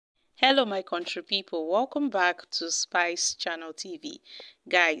Hello my country people, welcome back to Spice Channel TV.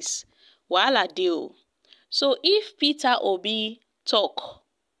 Guys, wahala dey o. So if Peter Obi talk,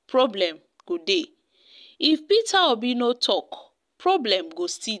 problem go dey. If Peter Obi no talk, problem go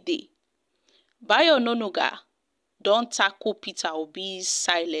still dey. Bayo Onanuga don tackle Peter Obi's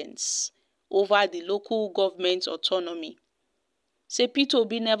silence over the local government autonomy. Say Peter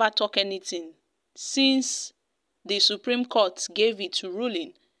Obi never talk anything since the Supreme Court gave its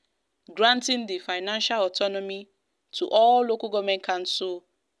ruling granting the financial autonomy to all local government councils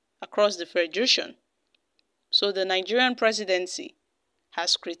across the federation. So the Nigerian presidency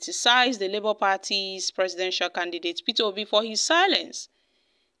has criticized the Labour Party's presidential candidate Peter Obi for his silence.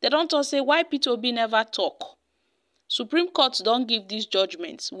 They don't talk say why Peter Obi never talk. Supreme Court don't give these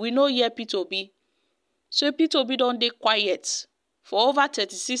judgments. We know here Peter Obi. So Peter Obi don't dey quiet for over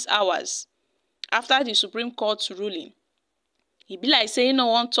 36 hours after the Supreme Court's ruling. E be like say he no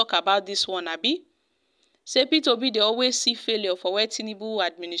wan talk about this one, abi? Say Peter Obi dey always see failure for where Tinubu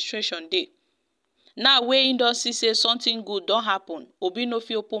administration dey. Now wey he don see say something good don happen, Obi no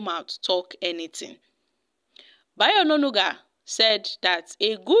fit open mouth talk anything. Bayo Onanuga said that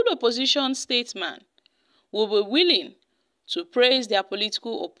a good opposition statesman will be willing to praise their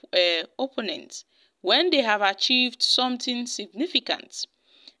political opponents when they have achieved something significant.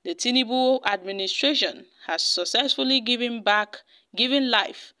 The Tinubu administration has successfully given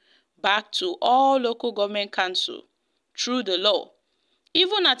life back to all local government councils through the law.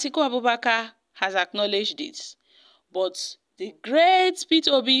 Even Atiku Abubakar has acknowledged this. But the great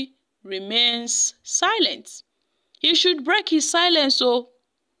Peter Obi remains silent. He should break his silence, so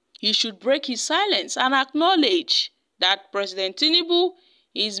he should break his silence and acknowledge that President Tinubu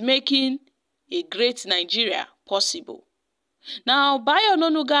is making a great Nigeria possible. Now, Bayo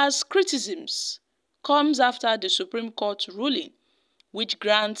Onanuga's criticisms comes after the Supreme Court ruling, which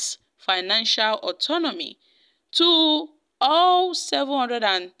grants financial autonomy to all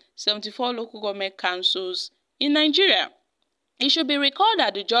 774 local government councils in Nigeria. It should be recalled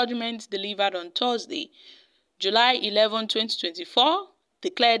that the judgment delivered on Thursday, July 11, 2024,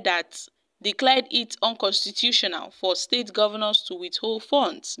 declared it unconstitutional for state governors to withhold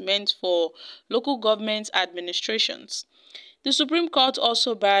funds meant for local government administrations. The Supreme Court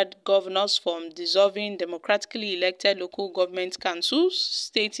also barred governors from dissolving democratically elected local government councils,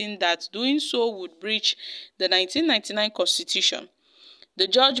 stating that doing so would breach the 1999 Constitution. The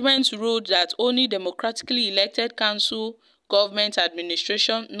judgment ruled that only democratically elected council government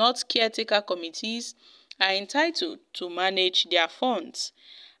administration, not caretaker committees, are entitled to manage their funds.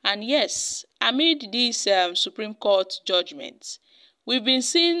 And yes, amid this Supreme Court judgment, we've been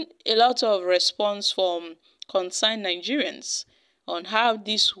seeing a lot of response from concerned Nigerians on how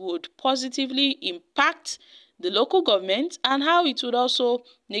this would positively impact the local government and how it would also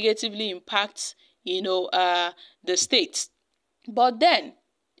negatively impact, the state. But then,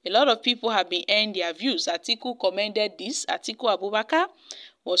 a lot of people have been airing their views. Atiku commended this. Atiku Abubakar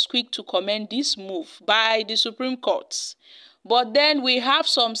was quick to commend this move by the Supreme Court. But then we have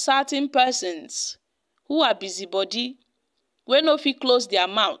some certain persons who are busybody, wey no fit close their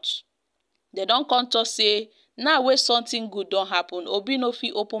mouth. They don't come to say, now wey something good don happen, Obi no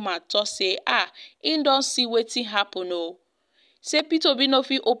fit open mouth talk say, he don see wetin happen o. Say Peter Obi no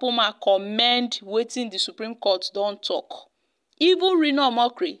fit open mouth commend wetin the Supreme Court don talk. Even Reno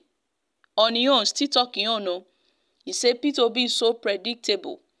Omokri on his own still talk his own o. He say Peter Obi is so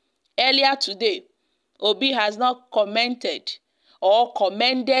predictable. Earlier today, Obi has not commented or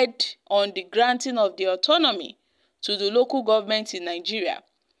commended on the granting of the autonomy to the local government in Nigeria,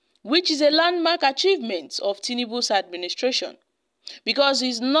 which is a landmark achievement of Tinubu's administration, because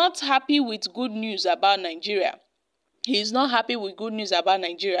he's not happy with good news about Nigeria. He is not happy with good news about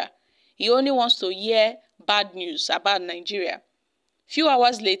Nigeria. He only wants to hear bad news about Nigeria. Few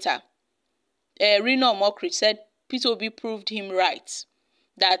hours later, Reno Omokri said Peter Obi proved him right,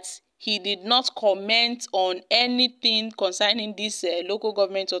 that he did not comment on anything concerning this local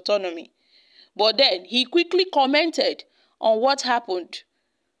government autonomy. But then he quickly commented on what happened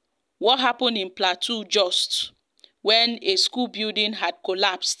in Plateau just when a school building had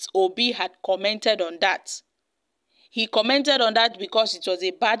collapsed. Obi had commented on that. He commented on that because it was a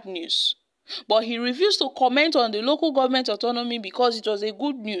bad news. But he refused to comment on the local government autonomy because it was a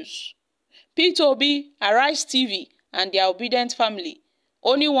good news. Peter Obi, Arise TV, and their obedient family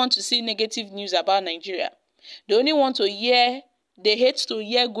only want to see negative news about Nigeria. They hate to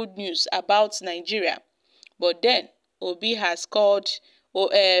hear good news about Nigeria. But then, Obi has called,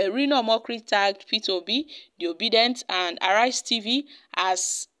 Reno Omokri tagged Peter Obi, the Obedient, and Arise TV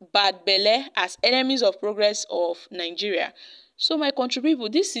as bad belle, as enemies of progress of Nigeria. So my country people,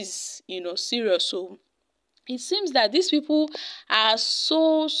 this is, serious. So it seems that these people are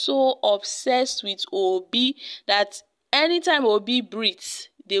so obsessed with Obi that anytime Obi breathes,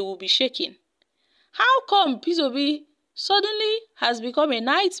 they will be shaking. How come Obi suddenly has become a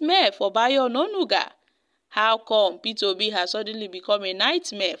nightmare for Bayo Onanuga? How come Obi has suddenly become a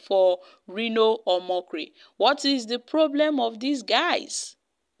nightmare for Reno or Omokri? What is the problem of these guys?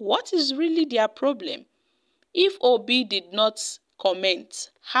 What is really their problem? If Obi did not comment,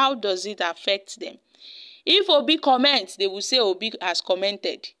 how does it affect them? If Obi comments, they will say Obi has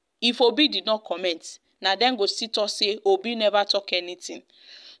commented. If Obi did not comment, now then go sit or say Obi never talk anything.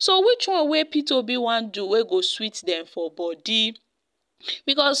 So which one wey Obi wan do wey go sweet them for body?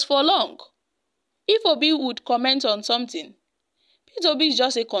 Because for long, if Obi would comment on something, Obi is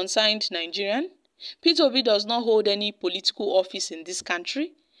just a concerned Nigerian. Obi does not hold any political office in this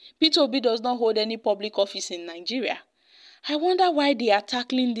country. Obi does not hold any public office in Nigeria. I wonder why they are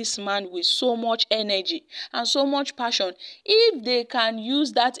tackling this man with so much energy and so much passion. If they can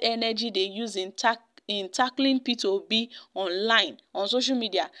use that energy they use in tackling Obi online, on social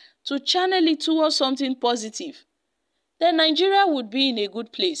media, to channel it towards something positive, then Nigeria would be in a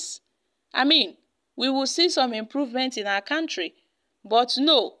good place. I mean, we will see some improvement in our country. But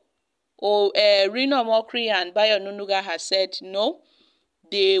no, Reno Omokri and Bayo Onanuga has said no.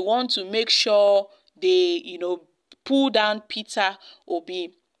 They want to make sure they, pull down Peter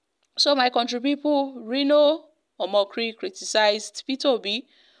Obi. So my country people, Reno Omokri criticized Peter Obi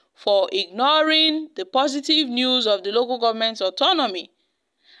for ignoring the positive news of the local government's autonomy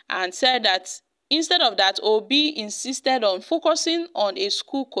and said that instead of that, Obi insisted on focusing on a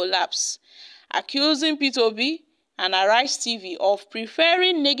school collapse, accusing Peter Obi and Arise TV of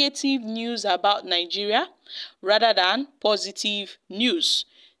preferring negative news about Nigeria rather than positive news.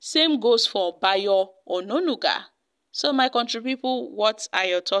 Same goes for Bayo Onanuga. So my country people, what are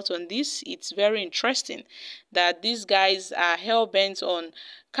your thoughts on this? It's very interesting that these guys are hell-bent on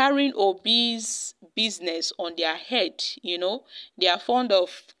carrying Obi's business on their head. They are fond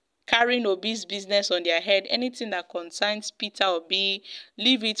of carrying Obi's business on their head. Anything that concerns Peter Obi,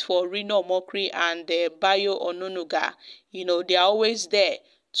 leave it for Reno Omokri and Bayo Onanuga. They are always there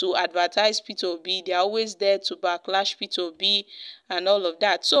to advertise Peter Obi. They are always there to backlash Peter Obi and all of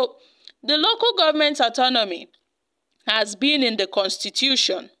that. So the local government's autonomy has been in the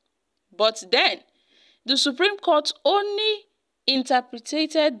constitution, but then the Supreme Court only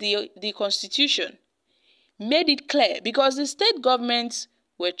interpreted the constitution, made it clear, because the state governments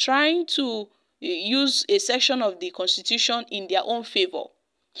were trying to use a section of the constitution in their own favor.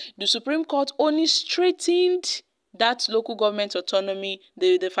 The Supreme Court only straightened that local government autonomy,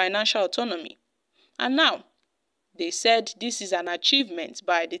 the financial autonomy. And now, they said this is an achievement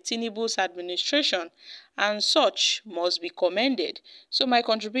by the Tinubu's administration and such must be commended. So my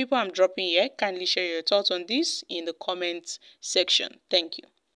country people, I'm dropping here. Kindly share your thoughts on this in the comment section. Thank you.